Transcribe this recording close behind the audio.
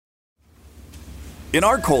In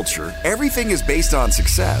our culture, everything is based on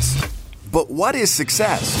success. But what is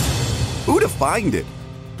success? Who defined it?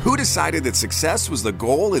 Who decided that success was the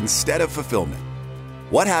goal instead of fulfillment?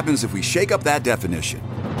 What happens if we shake up that definition?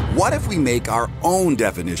 What if we make our own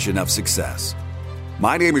definition of success?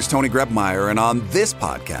 My name is Tony Grebmeyer, and on this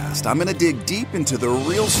podcast, I'm going to dig deep into the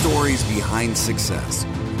real stories behind success.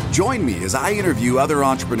 Join me as I interview other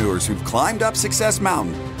entrepreneurs who've climbed up Success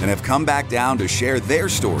Mountain and have come back down to share their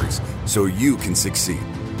stories so you can succeed.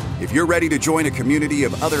 If you're ready to join a community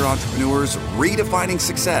of other entrepreneurs redefining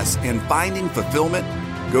success and finding fulfillment,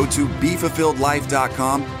 go to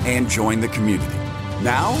BeFulfilledLife.com and join the community.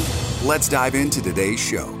 Now, let's dive into today's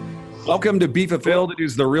show. Welcome to Be Fulfilled. It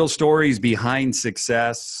is the real stories behind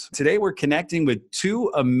success. Today, we're connecting with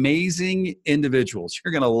two amazing individuals.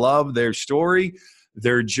 You're going to love their story,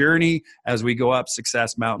 their journey as we go up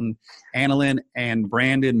Success Mountain. Annalyn and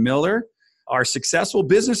Brandon Miller are successful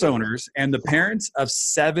business owners and the parents of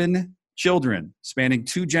 7 children spanning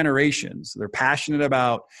 2 generations. They're passionate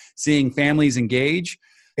about seeing families engage,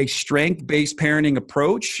 a strength-based parenting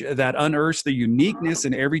approach that unearths the uniqueness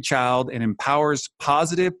in every child and empowers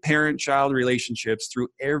positive parent-child relationships through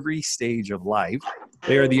every stage of life.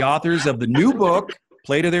 They are the authors of the new book,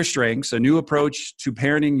 Play to Their Strengths, a new approach to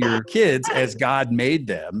parenting your kids as God made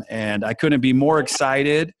them. And I couldn't be more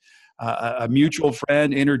excited. A mutual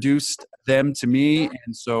friend introduced them to me.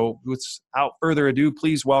 And so without further ado,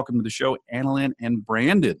 please welcome to the show, Annalyn and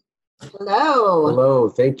Brandon. Hello. Hello.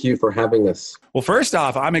 Thank you for having us. Well, first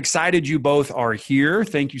off, I'm excited you both are here.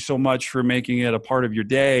 Thank you so much for making it a part of your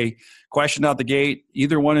day. Question out the gate,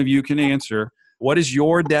 either one of you can answer. What is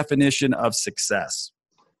your definition of success?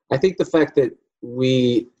 I think the fact that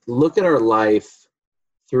we look at our life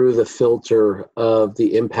through the filter of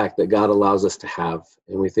the impact that God allows us to have.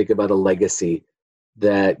 And we think about a legacy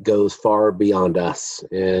that goes far beyond us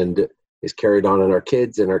and is carried on in our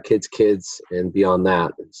kids and our kids' kids and beyond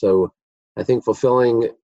that. And so I think fulfilling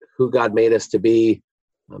who God made us to be,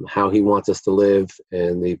 how he wants us to live,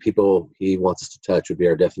 and the people he wants us to touch would be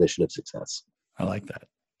our definition of success. I like that.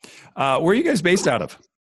 Where are you guys based out of?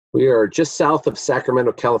 We are just south of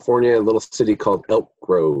Sacramento, California, a little city called Elk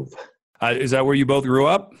Grove. Is that where you both grew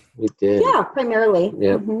up? We did. Yeah, primarily.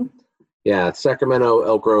 Yeah. Mm-hmm. Yeah, Sacramento,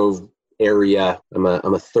 Elk Grove area. I'm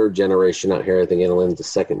a third generation out here. I think Annalyn's the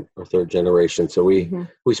second or third generation. So we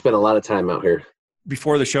spent a lot of time out here.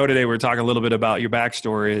 Before the show today, we were talking a little bit about your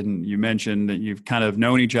backstory, and you mentioned that you've kind of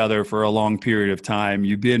known each other for a long period of time.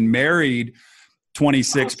 You've been married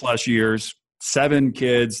 26 plus years, 7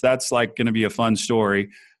 kids. That's like going to be a fun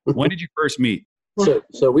story. When did you first meet?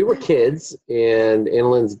 So we were kids, and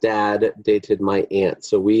Annalyn's dad dated my aunt.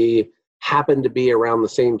 So we happened to be around the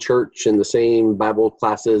same church and the same Bible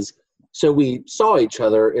classes. So we saw each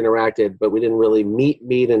other, interacted, but we didn't really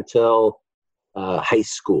meet until high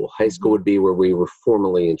school. High school would be where we were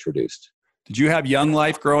formally introduced. Did you have young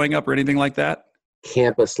life growing up or anything like that?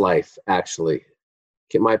 Campus life, actually.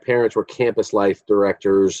 My parents were campus life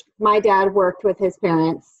directors. My dad worked with his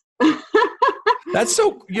parents. That's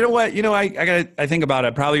so, you know what, I think about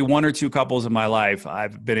it. Probably 1 or 2 couples in my life,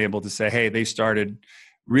 I've been able to say, hey, they started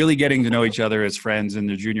really getting to know each other as friends in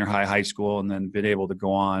the junior high school, and then been able to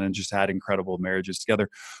go on and just had incredible marriages together.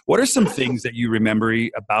 What are some things that you remember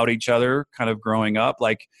about each other kind of growing up,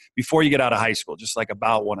 like before you get out of high school, just like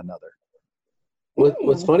about one another?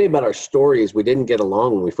 What's funny about our story is we didn't get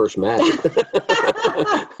along when we first met.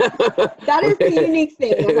 That is the unique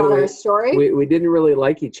thing about our story. We didn't really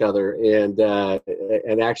like each other,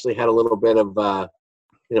 and actually had a little bit of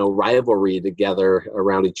rivalry together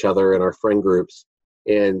around each other in our friend groups.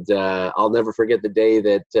 And I'll never forget the day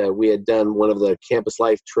that we had done one of the campus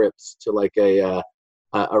life trips to like a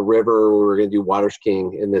river where we were going to do water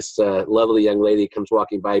skiing, and this lovely young lady comes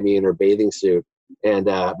walking by me in her bathing suit. And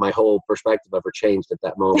my whole perspective of her changed at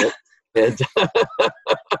that moment. And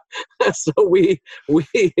so we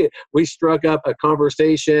struck up a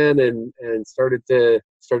conversation and started to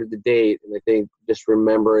date. And I think just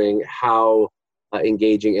remembering how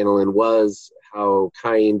engaging Annalyn was, how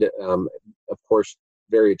kind, of course,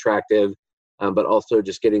 very attractive, but also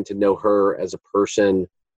just getting to know her as a person.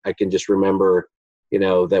 I can just remember,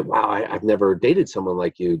 that, wow, I've never dated someone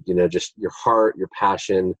like you, just your heart, your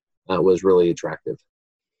passion. Was really attractive.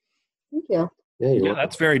 Thank you. Yeah,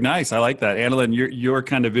 that's very nice. I like that. Annalyn, your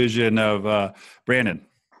kind of vision of Brandon.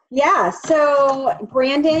 Yeah, so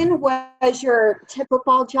Brandon was your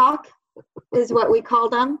typical jock, is what we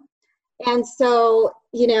called him. And so,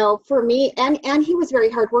 for me, and he was very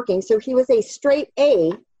hardworking. So he was a straight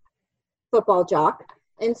A football jock.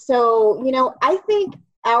 And so, I think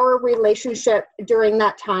our relationship during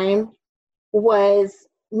that time was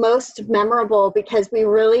most memorable because we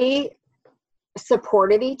really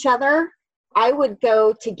supported each other. I would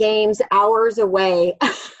go to games hours away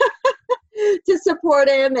to support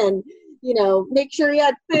him and, you know, make sure he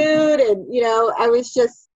had food. And, you know, I was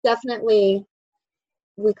just definitely,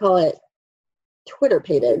 we call it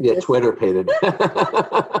Twitter-pated. Yeah, Twitter-pated.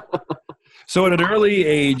 So at an early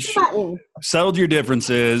age, settled your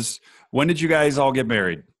differences. When did you guys all get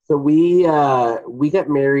married? So we got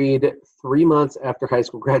married 3 months after high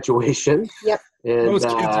school graduation. Yep. And most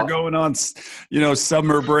kids are going on, you know,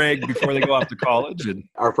 summer break before they go off to college. And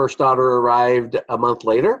our first daughter arrived a month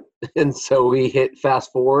later. And so we hit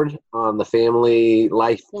fast forward on the family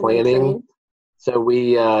life planning. So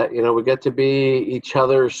we, you know, we got to be each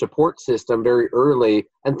other's support system very early,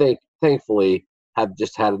 and thankfully have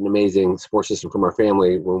just had an amazing support system from our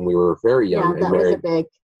family when we were very young and married. Was a big.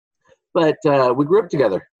 But we grew up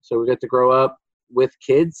together, so we got to grow up with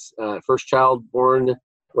kids. First child born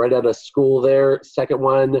right out of school there. Second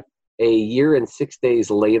one a year and 6 days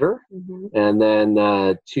later. Mm-hmm. And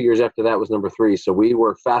then 2 years after that was number 3. So we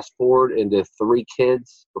were fast forward into 3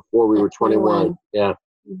 kids before we were 21. Yeah.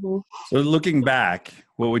 Mm-hmm. So looking back,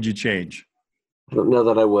 what would you change? I don't know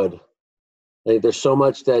that I would. There's so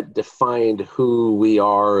much that defined who we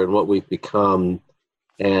are and what we've become.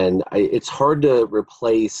 And it's hard to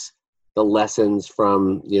replace the lessons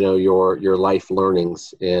from, you know, your life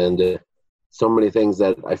learnings and so many things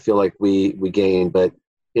that I feel like we gained. But,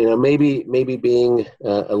 you know, maybe being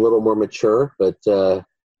a little more mature, but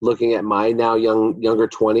looking at my now younger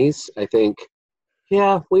 20s, I think,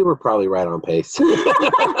 yeah, we were probably right on pace.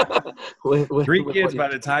 with 3 kids by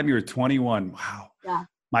the time you were 21. Wow. Yeah.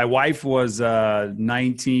 My wife was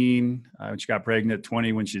 19 when she got pregnant,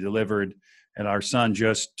 20 when she delivered, and our son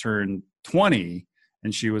just turned 20.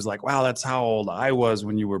 And she was like, wow, that's how old I was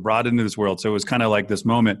when you were brought into this world. So it was kind of like this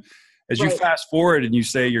moment. As you fast forward and you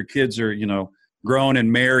say your kids are, you know, grown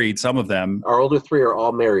and married, some of them. Our older 3 are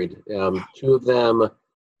all married. 2 of them,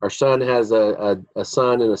 our son has a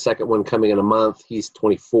son and a second one coming in a month. He's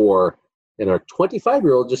 24. And our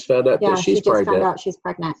 25-year-old just found out that she's pregnant. Found out she's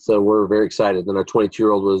pregnant. So we're very excited. Then our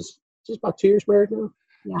 22-year-old was just about 2 years married now.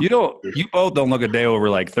 Yeah. You both don't look a day over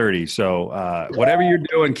like 30. So whatever you're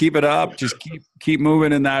doing, keep it up. Just keep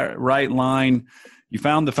moving in that right line. You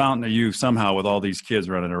found the fountain of youth somehow with all these kids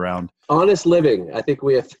running around. Honest living. I think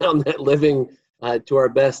we have found that living to our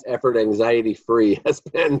best effort, anxiety-free has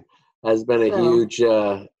been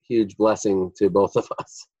a huge blessing to both of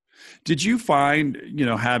us. Did you find, you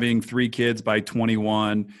know, having 3 kids by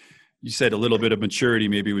 21, you said a little bit of maturity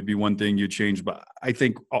maybe would be one thing you'd change, but I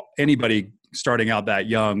think anybody starting out that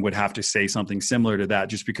young would have to say something similar to that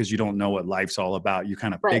just because you don't know what life's all about. You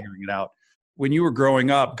kind of figuring it out. When you were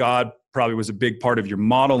growing up, God probably was a big part of your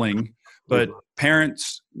modeling, but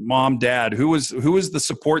parents, mom, dad, who was the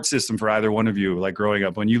support system for either one of you, like growing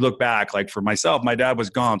up? When you look back, like for myself, my dad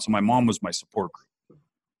was gone, so my mom was my support group.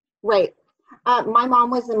 Right. My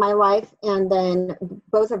mom was in my life, and then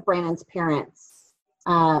both of Brandon's parents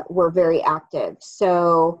were very active.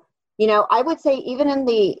 So, you know, I would say even in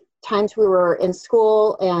the times we were in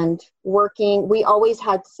school and working, we always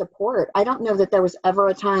had support. I don't know that there was ever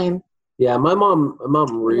a time. Yeah, my mom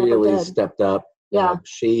really stepped up. Yeah.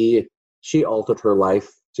 She altered her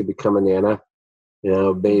life to become a Nana. You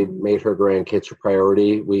know, made her grandkids her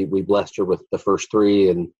priority. We blessed her with the first 3,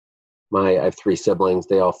 and I have 3 siblings.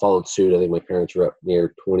 They all followed suit. I think my parents were up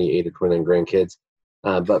near 28 or 29 grandkids.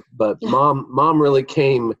 But mom really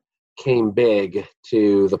came big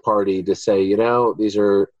to the party to say, you know, these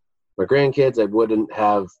are my grandkids. I wouldn't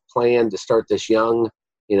have planned to start this young.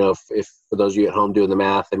 You know, if for those of you at home doing the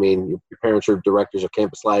math, I mean, your parents are directors of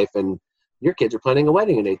campus life, and your kids are planning a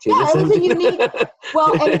wedding in 18 months. Yeah, it was a unique.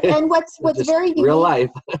 Well, and what's very unique. Real life.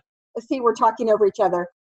 See, we're talking over each other.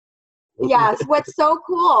 Yes, what's so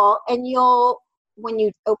cool, and when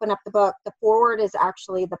you open up the book, the forward is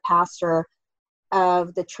actually the pastor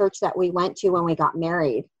of the church that we went to when we got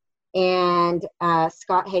married, and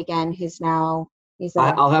Scott Hagen,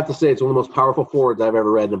 I'll have to say it's one of the most powerful forwards I've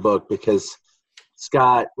ever read in a book, because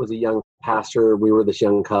Scott was a young pastor. We were this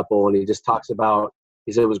young couple, and he just talks about,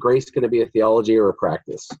 he said, was grace going to be a theology or a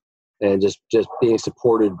practice? And just being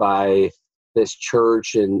supported by this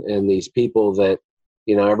church and these people that,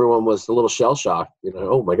 you know, everyone was a little shell shocked, you know,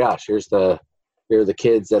 oh my gosh, here are the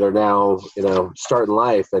kids that are now, you know, starting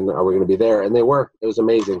life, and are we going to be there? And they were. It was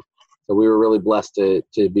amazing. So we were really blessed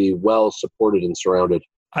to be well supported and surrounded.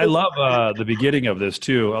 I love the beginning of this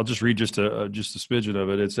too. I'll just read just a smidgen of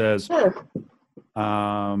it. It says,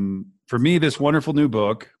 for me, this wonderful new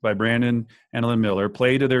book by Brandon and Ellen Miller,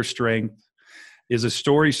 Play to Their Strength, is a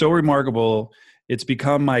story so remarkable It's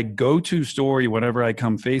become my go-to story whenever I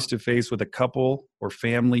come face to face with a couple or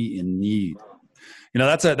family in need.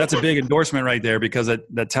 That's a big endorsement right there, because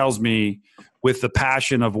that tells me, with the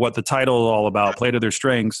passion of what the title is all about, play to their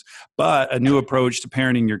strengths, but a new approach to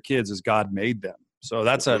parenting your kids as God made them. So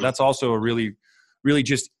that's also a really, really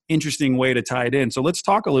just interesting way to tie it in. So let's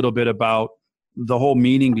talk a little bit about the whole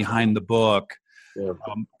meaning behind the book. Yeah.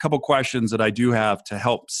 A couple questions that I do have to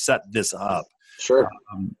help set this up. Sure.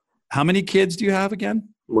 How many kids do you have again?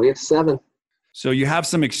 We have 7. So you have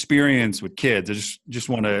some experience with kids. I just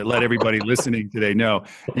want to let everybody listening today know.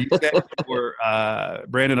 You said for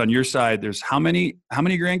Brandon, on your side, there's how many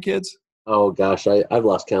grandkids? Oh gosh, I've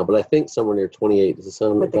lost count, but I think somewhere near 28. Does it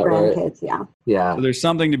sound With the about right? grandkids, yeah. Yeah. So there's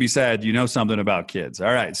something to be said. You know something about kids.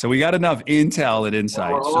 All right. So we got enough intel and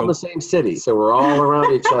insight. We're all in the same city, so we're all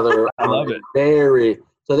around each other. I love it.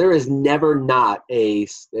 So there is never not a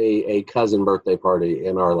cousin birthday party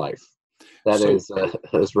in our life. That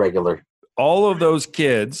is regular. All of those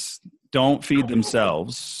kids don't feed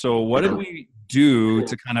themselves. So what did we do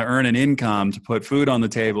to kind of earn an income to put food on the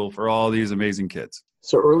table for all these amazing kids?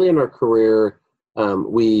 So early in our career,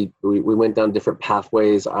 we went down different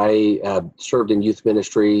pathways. I served in youth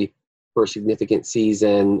ministry for a significant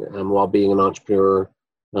season while being an entrepreneur.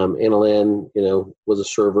 Annalyn, was a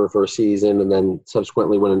server for a season, and then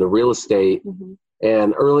subsequently went into real estate. Mm-hmm.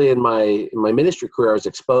 And early in my ministry career, I was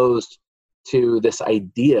exposed to this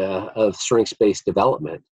idea of strengths-based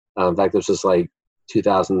development. In fact, this was like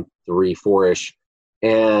 2003, 4-ish,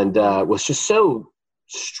 and was just so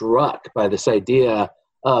struck by this idea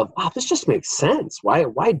of, wow, this just makes sense. Why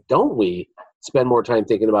don't we spend more time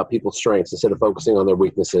thinking about people's strengths instead of focusing on their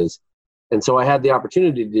weaknesses? And so I had the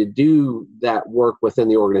opportunity to do that work within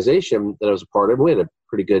the organization that I was a part of. We had a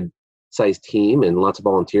pretty good sized team and lots of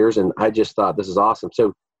volunteers, and I just thought this is awesome.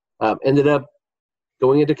 So ended up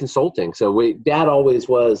going into consulting. So Dad always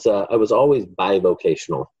was, I was always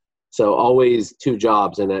bivocational. So always 2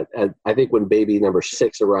 jobs. And I think when baby number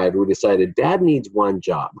 6 arrived, we decided Dad needs 1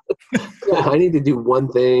 job. I need to do one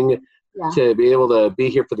thing to be able to be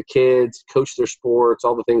here for the kids, coach their sports,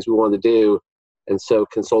 all the things we wanted to do. And so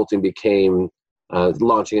consulting became,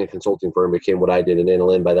 launching a consulting firm became what I did in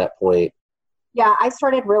Annalyn by that point. Yeah, I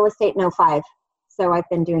started real estate in 2005. So I've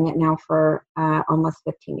been doing it now for almost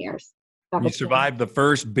 15 years. You survived the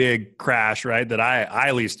first big crash, right? That I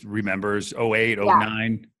at least remember is 08,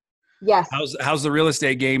 09. Yes. How's the real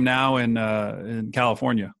estate game now in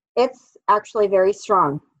California? It's actually very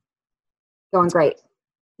strong. Going great.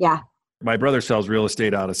 Yeah. My brother sells real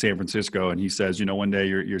estate out of San Francisco, and he says, one day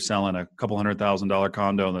you're selling a couple $100,000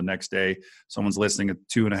 condo, and the next day someone's listing a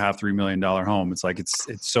 $2.5-3 million home. It's like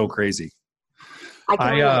it's so crazy.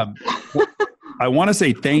 I want to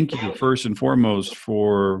say thank you first and foremost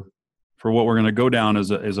for what we're going to go down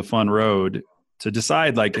as a fun road to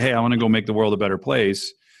decide, like, hey, I want to go make the world a better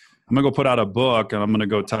place. I'm going to go put out a book, and I'm going to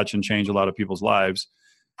go touch and change a lot of people's lives.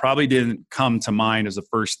 Probably didn't come to mind as the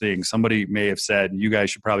first thing. Somebody may have said, you guys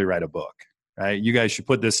should probably write a book, right? You guys should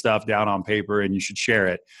put this stuff down on paper and you should share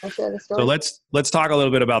it. Share the story. So let's talk a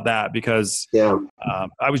little bit about that, because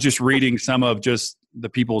I was just reading some of just the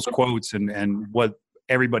people's quotes and what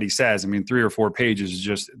everybody says. I mean, 3 or 4 pages is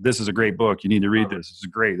just, this is a great book. You need to read this. This is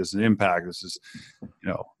great. This is impact. This is,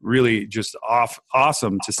 really just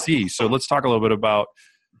awesome to see. So let's talk a little bit about,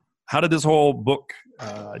 how did this whole book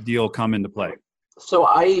deal come into play? So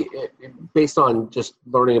I, based on just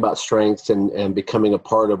learning about strengths and becoming a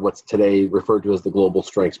part of what's today referred to as the global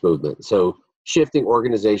strengths movement. So shifting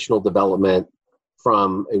organizational development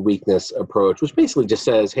from a weakness approach, which basically just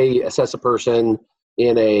says, hey, assess a person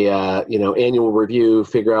in a annual review,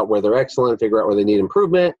 figure out where they're excellent, figure out where they need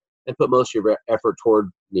improvement, and put most of your effort toward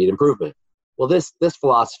need improvement. Well, this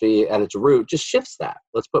philosophy at its root just shifts that.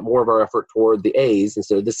 Let's put more of our effort toward the A's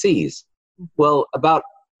instead of the C's. Well, about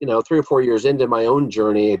 3 or 4 years into my own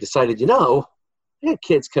journey, I decided, I had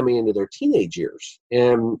kids coming into their teenage years,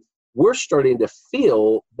 and we're starting to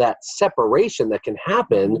feel that separation that can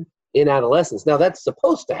happen in adolescence. Now, that's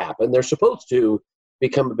supposed to happen. They're supposed to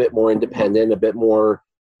become a bit more independent, a bit more,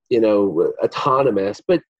 autonomous.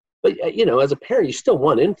 But as a parent, you still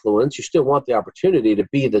want influence. You still want the opportunity to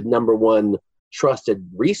be the number one trusted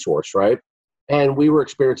resource, right? And we were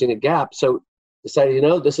experiencing a gap. So decided,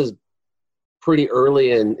 this is pretty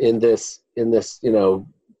early in this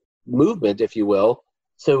movement, if you will.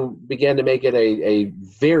 So began to make it a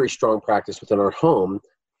very strong practice within our home.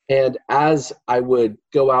 And as I would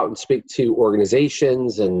go out and speak to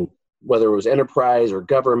organizations, and whether it was enterprise or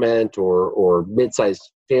government or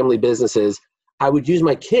mid-sized family businesses, I would use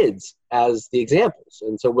my kids as the examples.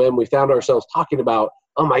 And so when we found ourselves talking about,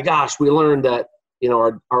 oh my gosh, we learned that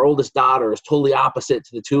our oldest daughter is totally opposite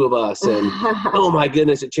to the two of us. And oh my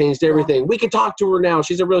goodness, it changed everything. We can talk to her now.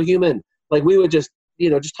 She's a real human. Like we would just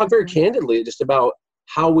talk very candidly just about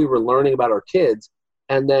how we were learning about our kids.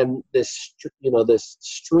 And then this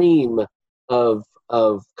stream of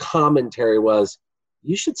commentary was,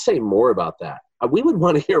 you should say more about that. We would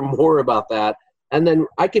want to hear more about that. And then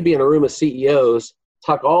I could be in a room of CEOs,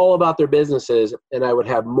 talk all about their businesses, and I would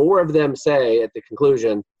have more of them say at the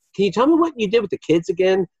conclusion, can you tell me what you did with the kids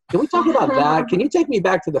again? Can we talk about that? Can you take me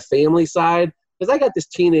back to the family side? Because I got this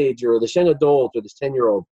teenager or this young adult or this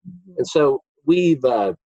 10-year-old. And so we've,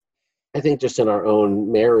 I think just in our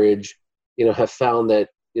own marriage, have found that,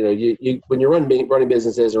 you when you're running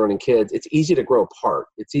businesses or running kids, it's easy to grow apart.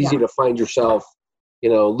 It's easy to find yourself,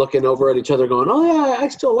 looking over at each other going, oh yeah, I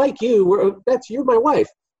still like you. You're my wife.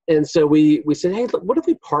 And so we said, hey, look, what if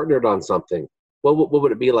we partnered on something? What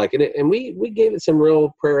would it be like? And we gave it some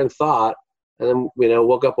real prayer and thought. And then,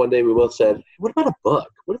 woke up one day, we both said, what about a book?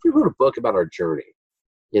 What if we wrote a book about our journey?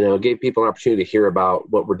 Gave people an opportunity to hear about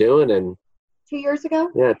what we're doing. And 2 years ago?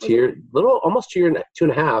 Yeah, almost 2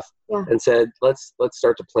 and a half. Yeah. And said, let's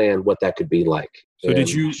start to plan what that could be like. So did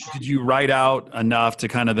you write out enough to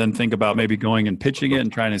kind of then think about maybe going and pitching it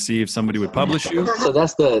and trying to see if somebody would publish you? So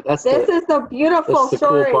this is the beautiful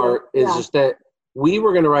story. The cool part is just that we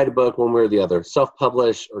were going to write a book one way or the other,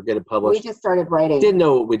 self-publish or get it published. We just started writing. Didn't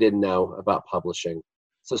know what we didn't know about publishing.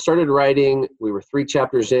 So started writing. We were 3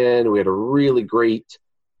 chapters in. We had a really great,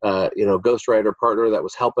 ghostwriter partner that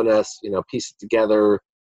was helping us, piece it together.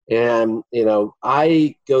 And,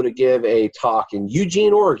 I go to give a talk in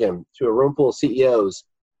Eugene, Oregon to a room full of CEOs.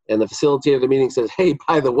 And the facilitator of the meeting says, hey,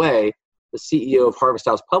 by the way, the CEO of Harvest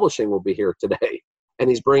House Publishing will be here today. And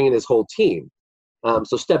he's bringing his whole team.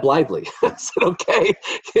 So step lively. I said, okay,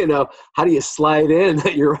 how do you slide in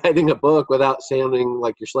that you're writing a book without sounding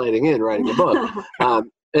like you're sliding in writing a book?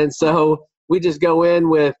 And so we just go in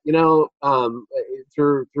with,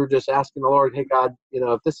 through just asking the Lord, hey God,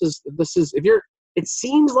 it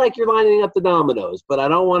seems like you're lining up the dominoes, but I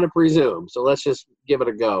don't want to presume. So let's just give it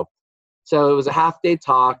a go. So it was a half-day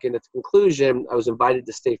talk, and at the conclusion, I was invited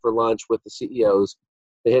to stay for lunch with the CEOs.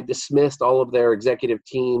 They had dismissed all of their executive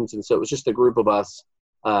teams, and so it was just a group of us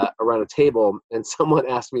around a table. And someone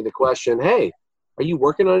asked me the question, hey, are you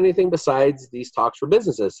working on anything besides these talks for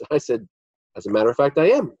businesses? I said, as a matter of fact, I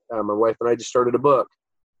am. My wife and I just started a book.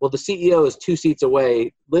 Well, the CEO is 2 seats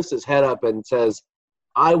away, lifts his head up and says,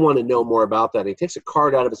 I want to know more about that. He takes a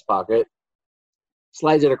card out of his pocket,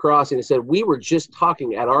 slides it across, and he said, we were just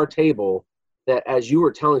talking at our table that as you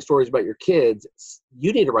were telling stories about your kids,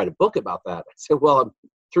 you need to write a book about that. I said, well, I'm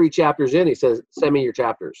 3 chapters in. He says, send me your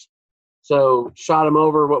chapters. So shot him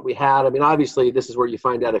over what we had. I mean, obviously, this is where you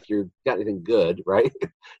find out if you've got anything good, right?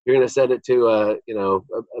 You're going to send it to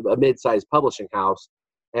a mid-sized publishing house.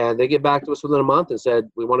 And they get back to us within a month and said,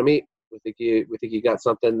 we want to meet. We think you got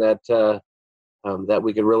something that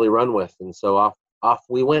we could really run with. And so off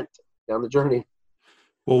we went down the journey.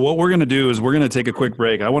 Well, what we're going to do is we're going to take a quick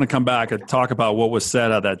break. I want to come back and talk about what was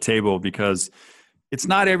said at that table, because it's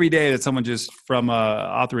not every day that someone just from a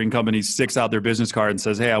authoring company sticks out their business card and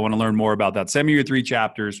says, hey, I want to learn more about that. Send me your 3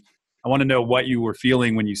 chapters. I want to know what you were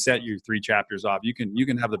feeling when you set your 3 chapters off. You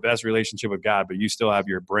can have the best relationship with God, but you still have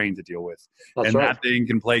your brain to deal with. That's right. That thing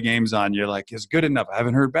can play games on you. Like, it's good enough. I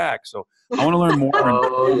haven't heard back. So I want to learn more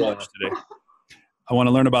today. I want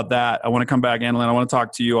to learn about that. I want to come back, Annalyn. I want to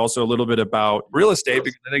talk to you also a little bit about real estate,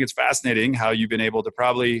 because I think it's fascinating how you've been able to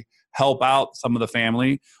probably help out some of the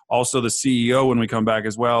family. Also the CEO, when we come back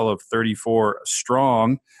as well, of 34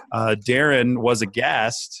 Strong. Darren was a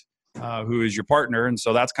guest who is your partner. And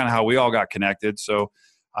so that's kind of how we all got connected. So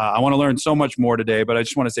I want to learn so much more today, but I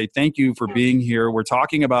just want to say thank you for being here. We're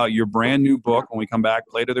talking about your brand new book when we come back,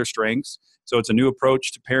 Play to Their Strengths. So it's a new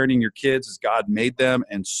approach to parenting your kids as God made them,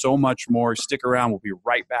 and so much more. Stick around. We'll be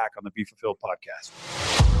right back on the Be Fulfilled podcast.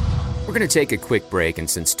 We're going to take a quick break, and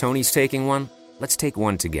since Tony's taking one, let's take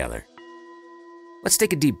one together. Let's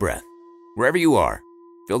take a deep breath. Wherever you are,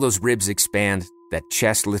 feel those ribs expand, that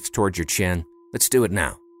chest lifts towards your chin. Let's do it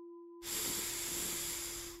now.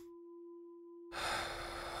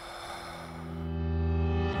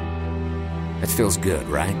 That feels good,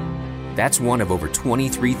 right? That's one of over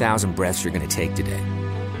 23,000 breaths you're going to take today.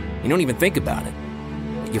 You don't even think about it,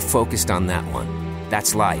 but you focused on that one.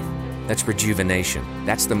 That's life. That's rejuvenation.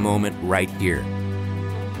 That's the moment right here.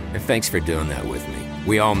 And thanks for doing that with me.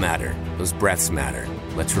 We all matter. Those breaths matter.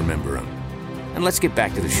 Let's remember them. And let's get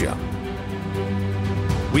back to the show.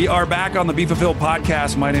 We are back on the Be Fulfilled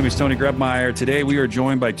podcast. My name is Tony Grebmeier. Today we are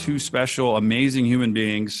joined by 2 special, amazing human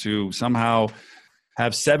beings who somehow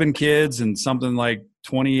have 7 kids and something like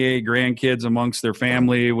 28 grandkids amongst their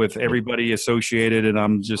family with everybody associated, and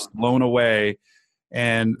I'm just blown away.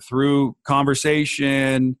 And through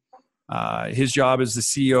conversation, his job as the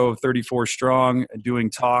CEO of 34 Strong, doing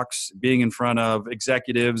talks, being in front of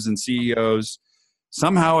executives and CEOs,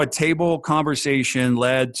 somehow a table conversation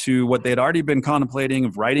led to what they'd already been contemplating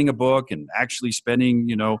of writing a book and actually spending,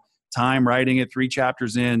 time writing it, 3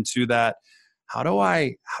 chapters into that. How do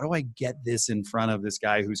I get this in front of this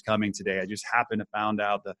guy who's coming today? I just happened to found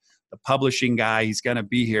out the publishing guy, he's going to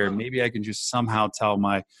be here. Maybe I can just somehow tell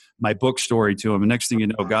my book story to him. And next thing you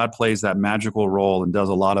know, God plays that magical role and does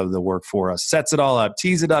a lot of the work for us, sets it all up,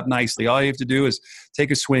 tees it up nicely. All you have to do is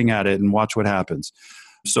take a swing at it and watch what happens.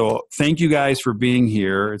 So thank you guys for being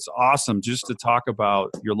here. It's awesome just to talk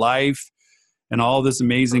about your life and all this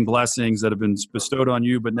amazing blessings that have been bestowed on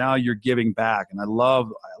you, but now you're giving back. And I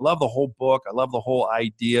love the whole book. I love the whole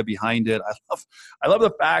idea behind it. I love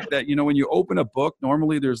the fact that, when you open a book,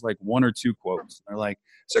 normally there's like 1 or 2 quotes. They're like,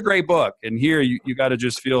 it's a great book. And here you got to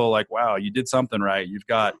just feel like, wow, you did something right. You've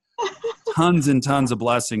got tons and tons of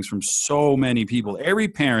blessings from so many people. Every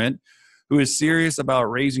parent who is serious about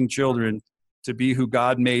raising children to be who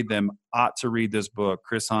God made them ought to read this book.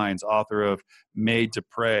 Chris Hines, author of Made to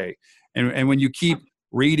Pray. And when you keep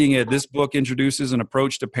reading it, this book introduces an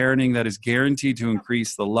approach to parenting that is guaranteed to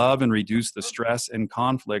increase the love and reduce the stress and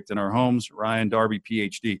conflict in our homes. Ryan Darby,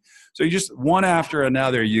 PhD. So you just one after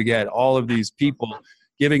another, you get all of these people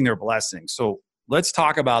giving their blessings. So let's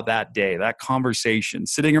talk about that day, that conversation,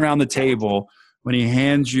 sitting around the table when he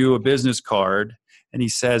hands you a business card and he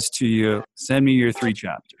says to you, send me your 3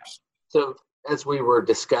 chapters. So as we were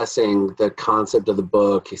discussing the concept of the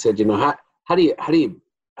book, he said, how do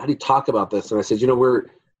you talk about this? And I said, we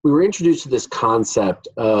were introduced to this concept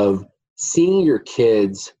of seeing your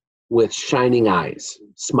kids with shining eyes,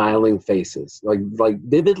 smiling faces, like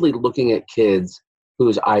vividly looking at kids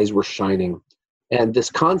whose eyes were shining. And this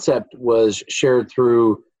concept was shared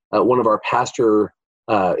through one of our pastor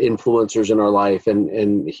influencers in our life.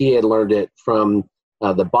 And he had learned it from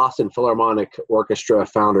the Boston Philharmonic Orchestra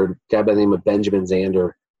founder, a guy by the name of Benjamin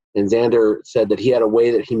Zander. And Zander said that he had a way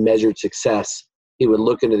that he measured success. He would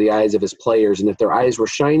look into the eyes of his players, and if their eyes were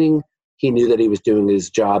shining, he knew that he was doing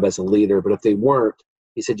his job as a leader. But if they weren't,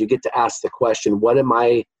 he said, you get to ask the question, what am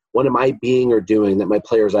I being or doing that my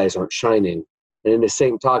players' eyes aren't shining? And in the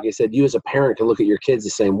same talk, he said, you as a parent can look at your kids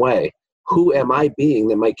the same way. Who am I being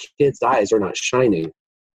that my kids' eyes are not shining?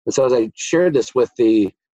 And so as I shared this with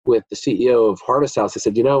the CEO of Harvest House, I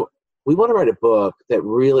said, we want to write a book that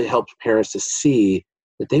really helps parents to see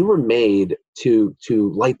that they were made to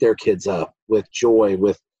light their kids up with joy,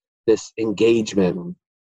 with this engagement.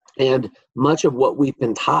 And much of what we've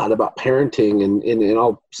been taught about parenting and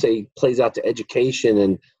I'll say plays out to education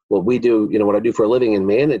and what we do, what I do for a living in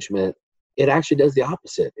management, it actually does the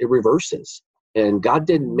opposite. It reverses. And God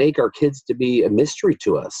didn't make our kids to be a mystery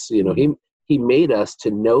to us. He made us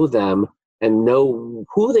to know them and know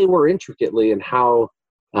who they were intricately and how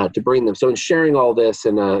to bring them. So in sharing all this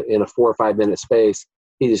in a 4 or 5 minute space,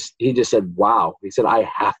 he just said, wow. He said, I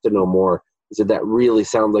have to know more. He said, that really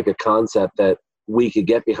sounds like a concept that we could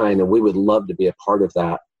get behind and we would love to be a part of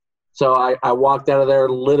that. So I walked out of there,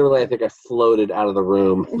 literally, I think I floated out of the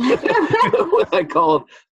room when I called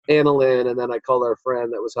Annalyn, and then I called our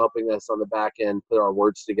friend that was helping us on the back end put our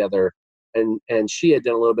words together. And she had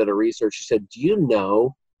done a little bit of research. She said, do you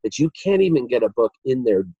know that you can't even get a book in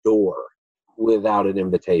their door without an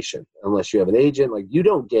invitation unless you have an agent? Like, you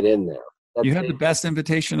don't get in there. You had the best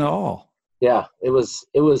invitation of all. Yeah, it was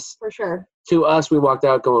for sure. To us, we walked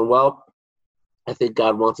out going, well, I think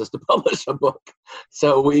God wants us to publish a book.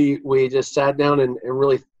 So we just sat down and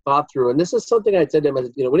really thought through. And this is something I said to him,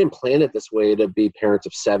 we didn't plan it this way to be parents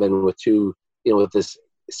of 7 with 2, with this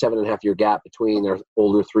 7.5 year gap between our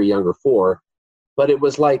older 3, younger 4. But it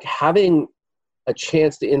was like having a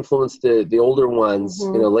chance to influence the older ones,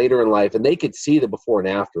 later in life. And they could see the before and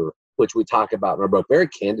after, which we talk about in our book very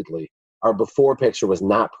candidly. Our before picture was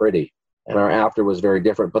not pretty and our after was very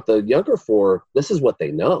different. But the younger 4, this is what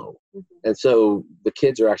they know. And so the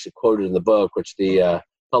kids are actually quoted in the book, which the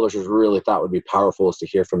publishers really thought would be powerful, is to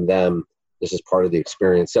hear from them. This is part of the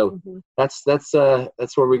experience. So that's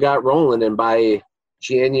where we got rolling. And by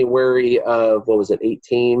January of,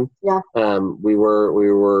 18? Yeah. We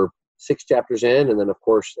were 6 chapters in, and then of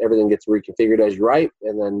course everything gets reconfigured as you write.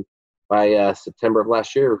 And then by September of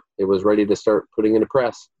last year, it was ready to start putting into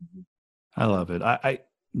press. I love it.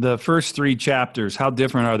 The first 3 chapters, how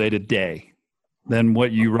different are they today than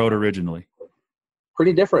what you wrote originally?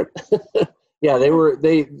 Pretty different. Yeah,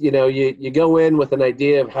 you go in with an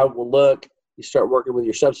idea of how it will look. You start working with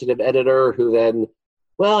your substantive editor, who then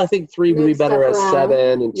well, I think 3 would be better as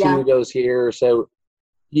 7, and 2 goes here. So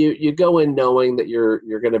you go in knowing that you're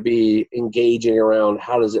going to be engaging around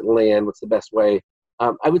how does it land, what's the best way.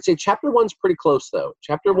 I would say chapter 1's pretty close though.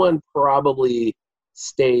 Chapter 1 probably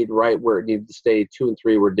stayed right where it needed to stay. 2 and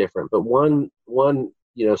 3 were different, but one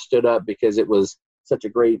stood up because it was such a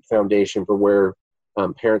great foundation for where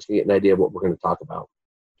parents can get an idea of what we're going to talk about.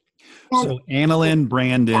 So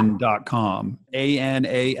AnnaLynneBrandon.com,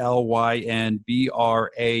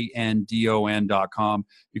 AnnaLynneBrandon.com.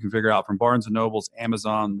 You can figure out from Barnes & Nobles,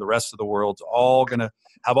 Amazon, the rest of the world's all going to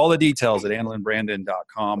have all the details at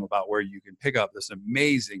AnnaLynneBrandon.com about where you can pick up this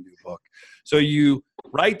amazing new book. So you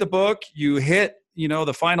write the book, you hit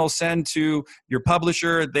the final send to your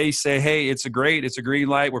publisher. They say, hey, it's a green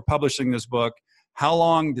light. We're publishing this book. How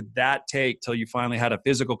long did that take till you finally had a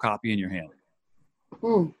physical copy in your hand?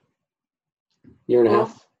 Year and a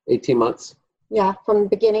half, 18 months. Yeah, from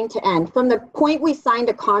beginning to end. From the point we signed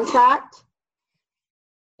a contract,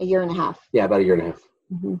 a year and a half. Yeah, about a year and a half.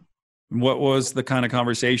 Mm-hmm. What was the kind of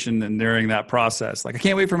conversation during that process? Like, I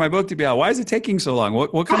can't wait for my book to be out. Why is it taking so long?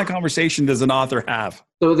 What kind of conversation does an author have?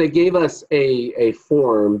 So they gave us a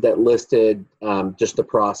form that listed just the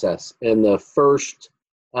process. And the first,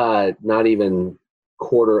 not even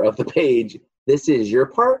quarter of the page, this is your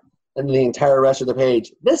part. And the entire rest of the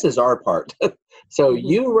page, this is our part. So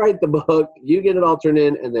you write the book, you get it all turned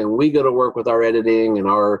in, and then we go to work with our editing and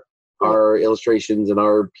our illustrations and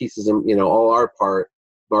our pieces and, all our part,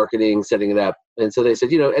 marketing, setting it up. And so they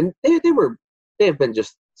said, and they have been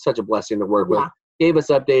just such a blessing to work with. Gave us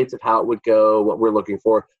updates of how it would go, what we're looking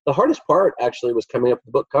for. The hardest part actually was coming up with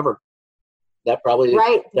the book cover. That probably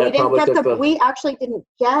right. That we actually didn't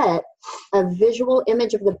get a visual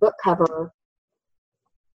image of the book cover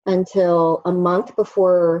until a month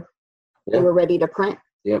before they were ready to print.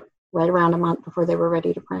 Yep. Right around a month before they were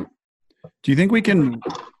ready to print. Do you think we can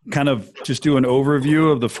kind of just do an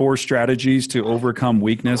overview of the 4 strategies to overcome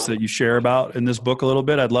weakness that you share about in this book a little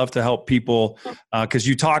bit? I'd love to help people because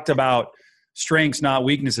you talked about strengths, not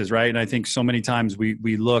weaknesses, right? And I think so many times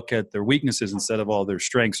we look at their weaknesses instead of all their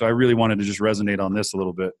strengths. So I really wanted to just resonate on this a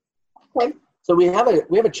little bit. Okay. So we have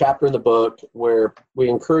a chapter in the book where we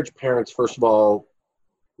encourage parents, first of all,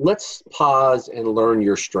 let's pause and learn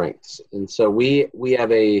your strengths. And so we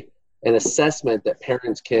have an assessment that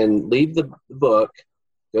parents can leave the book,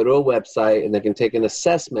 go to a website, and they can take an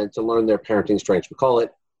assessment to learn their parenting strengths. We call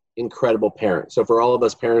it Incredible Parent. So for all of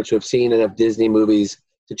us parents who have seen enough Disney movies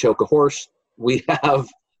to choke a horse, we have,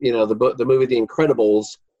 the movie The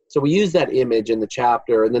Incredibles. So we use that image in the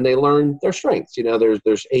chapter, and then they learn their strengths.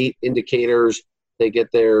 There's 8 indicators. They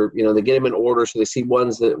get they get them in order, so they see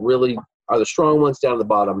ones that really are the strong ones down at the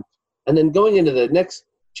bottom. And then going into the next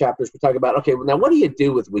chapters, we talk about, okay, well, now what do you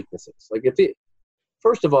do with weaknesses? Like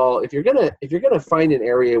first of all, if you're gonna find an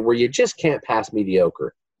area where you just can't pass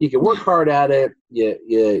mediocre, you can work hard at it,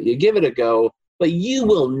 you give it a go, but you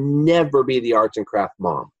will never be the arts and craft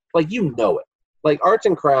mom. Like, it. Like, arts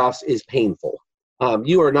and crafts is painful.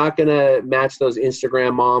 You are not gonna match those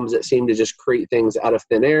Instagram moms that seem to just create things out of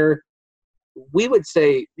thin air. We would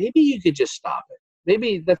say maybe you could just stop it.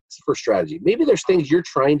 Maybe that's for strategy. Maybe there's things you're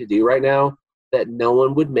trying to do right now that no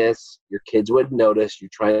one would miss. Your kids wouldn't notice.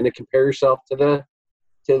 You're trying to compare yourself to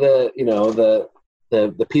the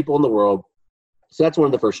people in the world. So that's one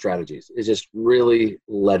of the first strategies, is just really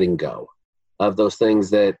letting go of those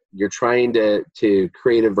things that you're trying to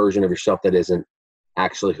create a version of yourself that isn't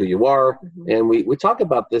actually who you are. Mm-hmm. And we talk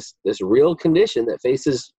about this real condition that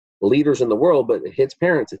faces leaders in the world, but it hits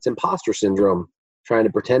parents. It's imposter syndrome, trying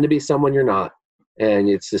to pretend to be someone you're not. And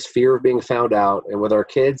it's this fear of being found out. And with our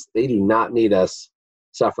kids, they do not need us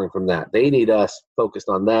suffering from that. They need us focused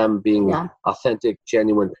on them being authentic,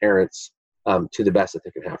 genuine parents to the best that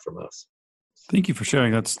they can have from us. Thank you for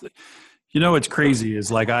sharing. That's, what's crazy is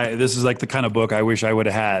this is like the kind of book I wish I would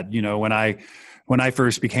have had. When I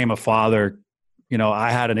first became a father,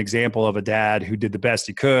 I had an example of a dad who did the best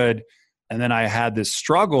he could. And then I had this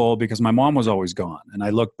struggle because my mom was always gone. And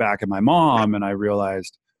I looked back at my mom and I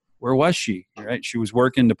realized, where was she? Right? She was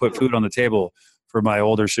working to put food on the table for my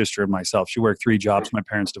older sister and myself. She worked 3 jobs. My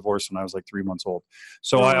parents divorced when I was like 3 months old.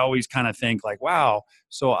 So I always kind of think like, wow.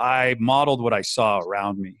 So I modeled what I saw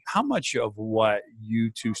around me. How much of what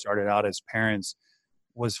you two started out as parents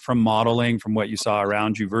was from modeling from what you saw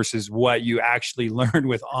around you versus what you actually learned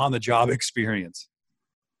with on-the-job experience?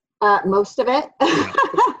 Most of it.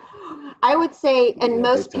 I would say, and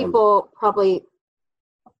most people probably,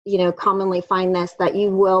 commonly find this, that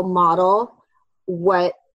you will model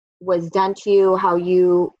what was done to you, how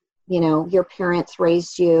your parents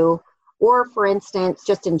raised you, or for instance,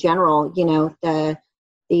 just in general, the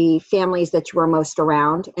the families that you were most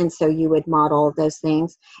around. And so you would model those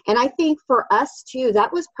things. And I think for us too,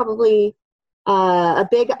 that was probably a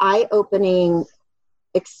big eye-opening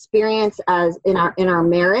experience as in our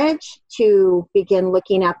marriage, to begin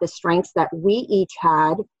looking at the strengths that we each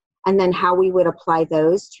had, and then how we would apply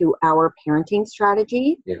those to our parenting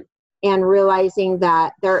strategy. Yeah. And realizing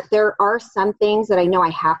that there are some things that I know I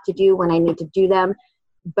have to do when I need to do them,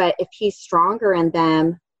 but if he's stronger in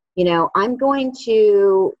them, you know, I'm going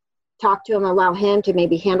to talk to him, allow him to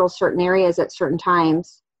maybe handle certain areas at certain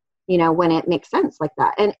times, you know, when it makes sense like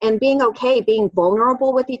that. And being okay, being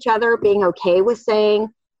vulnerable with each other, being okay with saying,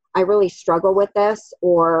 I really struggle with this,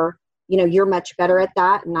 or, you know, you're much better at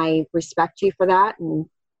that, and I respect you for that. And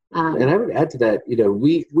I would add to that, you know,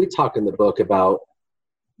 we talk in the book about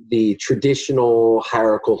the traditional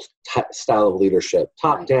hierarchical style of leadership,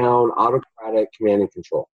 top-down, autocratic, command and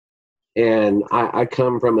control. And I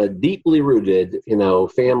come from a deeply rooted, you know,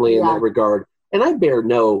 family in that regard. And I bear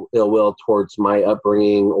no ill will towards my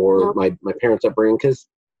upbringing or my parents' upbringing, because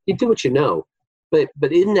you do what you know. But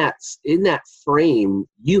in that frame,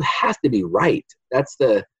 you have to be right. That's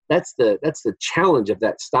the challenge of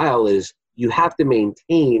that style, is you have to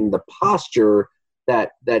maintain the posture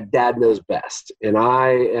that dad knows best, and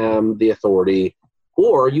I am the authority,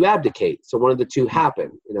 or you abdicate. So one of the two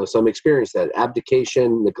happen. You know, some experience that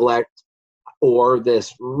abdication, neglect, or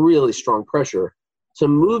this really strong pressure. So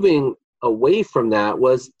moving away from that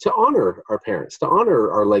was to honor our parents, to honor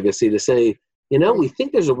our legacy, to say, you know, we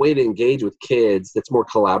think there's a way to engage with kids that's more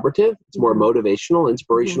collaborative, it's more motivational,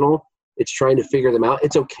 inspirational. It's trying to figure them out.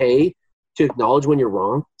 It's okay to acknowledge when you're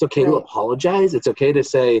wrong. It's okay to apologize. It's okay to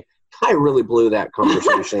say, I really blew that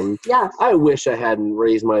conversation. I wish I hadn't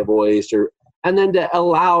raised my voice. And then to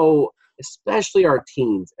allow, especially our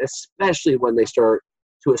teens, especially when they start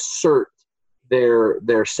to assert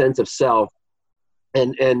their sense of self.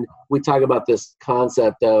 And we talk about this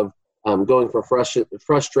concept of going from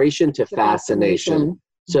frustration to fascination.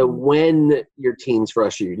 So when your teens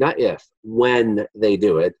frustrate you, not if, when they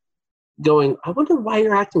do it, going, I wonder why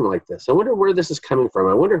you're acting like this. I wonder where this is coming from.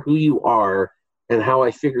 I wonder who you are and how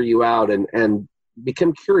I figure you out, and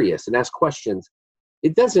become curious and ask questions.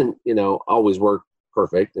 It doesn't, you know, always work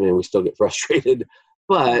perfect. I mean, we still get frustrated,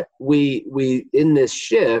 but we in this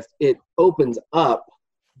shift, it opens up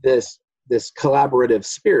this collaborative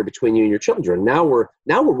spirit between you and your children. Now we're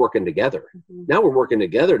working together. Now we're working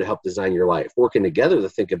together to help design your life, working together to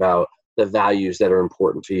think about the values that are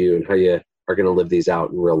important to you and how you are going to live these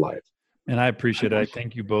out in real life. And I appreciate it. I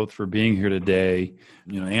thank you both for being here today.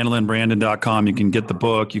 You know, AnnaLynnBrandon.com, you can get the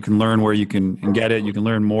book, you can learn where you can get it. You can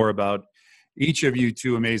learn more about each of you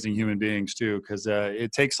two amazing human beings too, because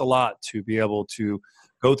it takes a lot to be able to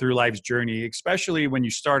go through life's journey, especially when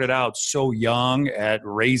you started out so young at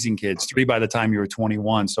raising kids, by the time you were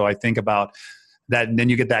 21. So I think about that, and then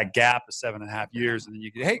you get that gap of 7.5 years, and then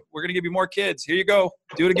you get, hey, we're going to give you more kids. Here you go.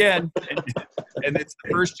 Do it again. And it's the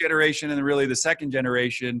first generation and really the second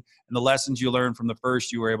generation, and the lessons you learned from the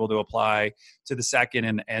first you were able to apply to the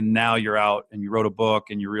second, and now you're out and you wrote a book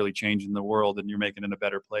and you're really changing the world and you're making it a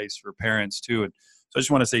better place for parents too. And so I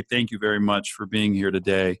just want to say thank you very much for being here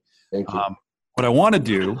today. Thank you. What I want to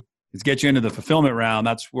do is get you into the fulfillment round.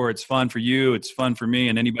 That's where it's fun for you. It's fun for me,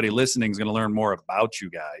 and anybody listening is going to learn more about you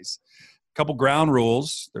guys. Couple ground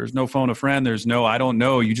rules. There's no phone a friend. There's no, I don't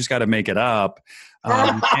know. You just got to make it up.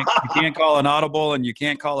 You can't call an audible, and you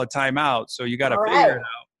can't call a timeout. So you got to figure it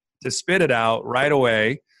out to spit it out right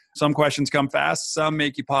away. Some questions come fast. Some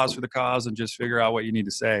make you pause for the cause and just figure out what you need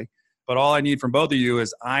to say. But all I need from both of you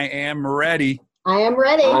is I am ready. I am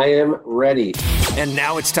ready. I am ready. And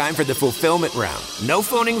now it's time for the fulfillment round. No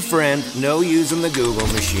phoning friend, no using the Google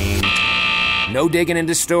machine, no digging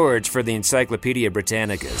into storage for the Encyclopedia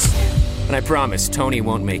Britannicas. And I promise Tony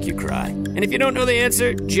won't make you cry. And if you don't know the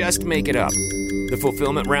answer, just make it up. The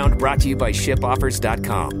fulfillment round brought to you by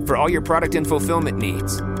shipoffers.com for all your product and fulfillment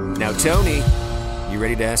needs. Now, Tony, you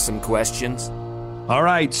ready to ask some questions? All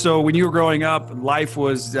right. So when you were growing up, life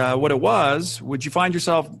was what it was. Would you find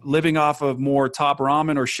yourself living off of more Top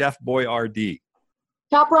Ramen or Chef Boyardee?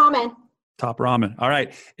 Top Ramen. Top Ramen. All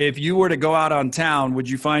right. If you were to go out on town, would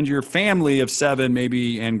you find your family of 7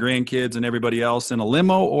 maybe and grandkids and everybody else in a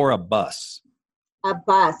limo or a bus? A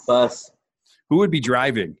bus. Bus. Who would be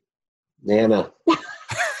driving? Nana.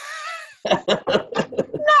 Not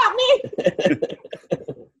me.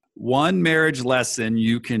 One marriage lesson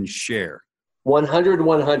you can share.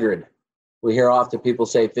 100. We hear often people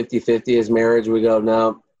say 50-50 is marriage. We go,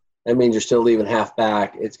 no, that means you're still leaving half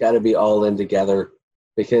back. It's got to be all in together,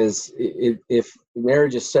 because if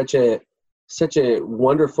marriage is such a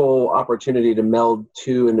wonderful opportunity to meld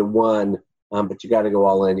two into one, but you got to go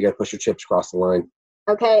all in. You got to push your chips across the line.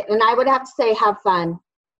 Okay, and I would have to say have fun.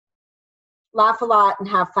 Laugh a lot and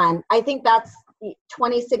have fun. I think that's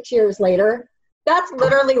 26 years later. That's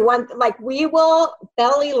literally one, like we will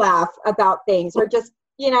belly laugh about things. We're just,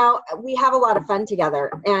 we have a lot of fun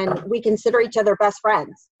together and we consider each other best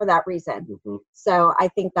friends for that reason. Mm-hmm. So I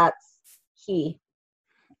think that's key.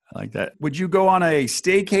 I like that. Would you go on a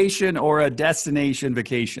staycation or a destination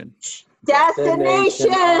vacation?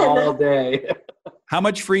 Destination all day. How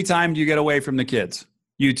much free time do you get away from the kids?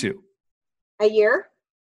 You two? A year?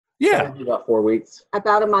 Yeah. About 4 weeks.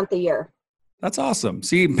 About a month a year. That's awesome.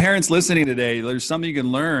 See, parents listening today, there's something you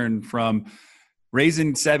can learn from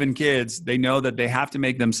raising 7 kids. They know that they have to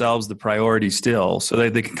make themselves the priority still so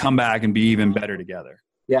that they can come back and be even better together.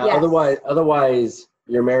 Yeah. Yes. Otherwise,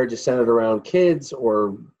 your marriage is centered around kids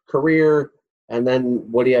or career. And then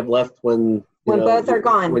what do you have left when both are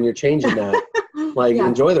gone? When you're changing that,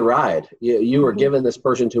 enjoy the ride. You are given this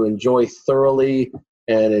person to enjoy thoroughly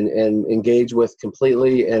and engage with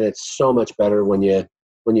completely. And it's so much better when you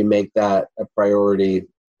make that a priority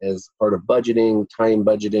as part of budgeting, time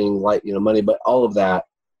budgeting, money, but all of that,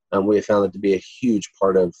 we have found it to be a huge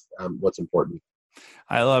part of what's important.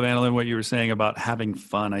 I love, Annalyn, what you were saying about having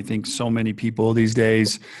fun. I think so many people these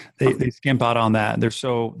days, they skimp out on that.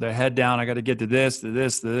 They're head down. I got to get to this, to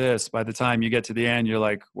this, to this. By the time you get to the end, you're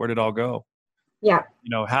like, where did it all go? Yeah.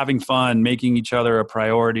 Having fun, making each other a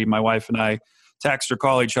priority. My wife and I text or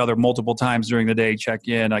call each other multiple times during the day, check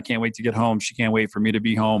in. I can't wait to get home. She can't wait for me to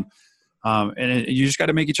be home. You just got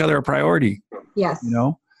to make each other a priority. Yes.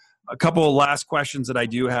 A couple of last questions that I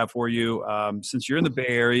do have for you. Since you're in the Bay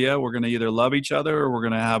Area, we're going to either love each other or we're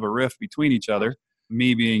going to have a rift between each other.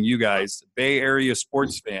 Me being you guys, Bay Area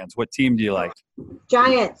sports fans. What team do you like?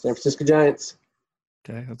 Giants. San Francisco Giants.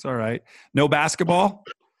 Okay, that's all right. No basketball?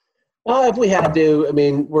 If we had to,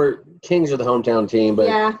 we're Kings are the hometown team,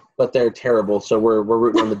 but they're terrible. So we're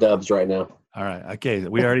rooting on the Dubs right now. All right. Okay.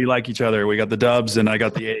 We already like each other. We got the Dubs and I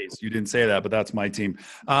got the A's. You didn't say that, but that's my team.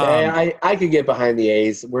 I could get behind the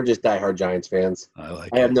A's. We're just diehard Giants fans. I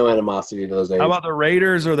have no animosity to those A's. How about the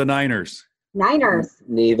Raiders or the Niners? Niners.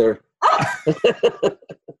 Neither.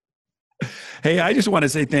 Hey, I just want to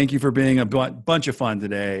say thank you for being a bunch of fun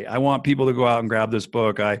today. I want people to go out and grab this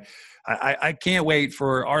book. I can't wait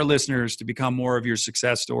for our listeners to become more of your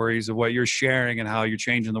success stories of what you're sharing and how you're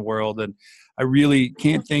changing the world. And I really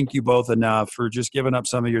can't thank you both enough for just giving up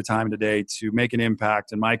some of your time today to make an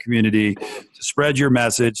impact in my community, to spread your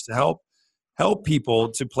message, to help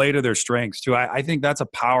people to play to their strengths too. I think that's a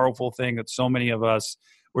powerful thing that so many of us,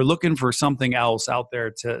 we're looking for something else out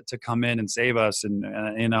there to come in and save us.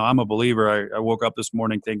 And I'm a believer. I woke up this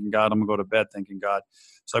morning thanking God. I'm gonna go to bed thanking God.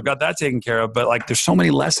 So I've got that taken care of. But there's so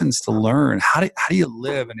many lessons to learn. How do you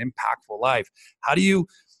live an impactful life? I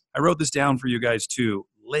wrote this down for you guys too.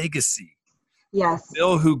 Legacy. Yes.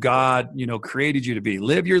 Still who God, created you to be.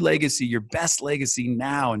 Live your legacy, your best legacy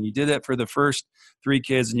now. And you did that for the first 3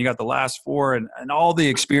 kids and you got the last 4 and all the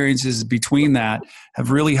experiences between that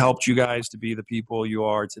have really helped you guys to be the people you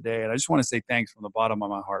are today. And I just want to say thanks from the bottom of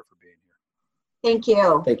my heart for being here. Thank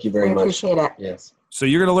you. Thank you very much. I appreciate it. Yes. So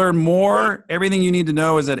you're going to learn more. Everything you need to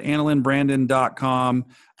know is at AnnalynBrandon.com.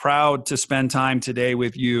 Proud to spend time today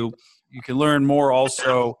with you. You can learn more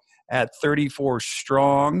also at 34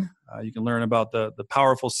 Strong. You can learn about the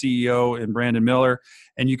powerful CEO in Brandon Miller.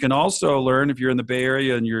 And you can also learn, if you're in the Bay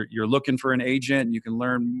Area and you're looking for an agent, you can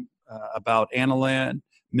learn about Annalyn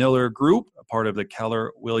Miller Group, a part of the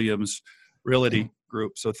Keller Williams Realty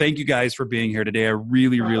Group. So thank you guys for being here today. I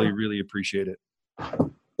really, really, really appreciate it.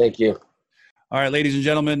 Thank you. All right, ladies and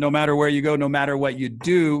gentlemen, no matter where you go, no matter what you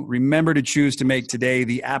do, remember to choose to make today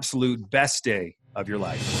the absolute best day of your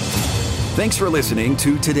life. Thanks for listening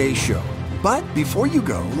to today's show. But before you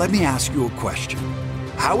go, let me ask you a question.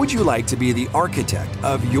 How would you like to be the architect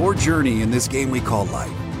of your journey in this game we call life?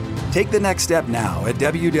 Take the next step now at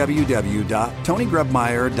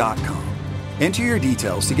www.TonyGrebmeyer.com. Enter your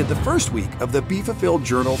details to get the first week of the Be Fulfilled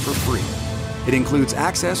Journal for free. It includes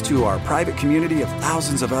access to our private community of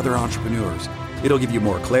thousands of other entrepreneurs. It'll give you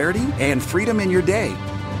more clarity and freedom in your day.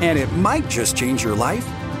 And it might just change your life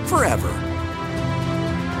forever.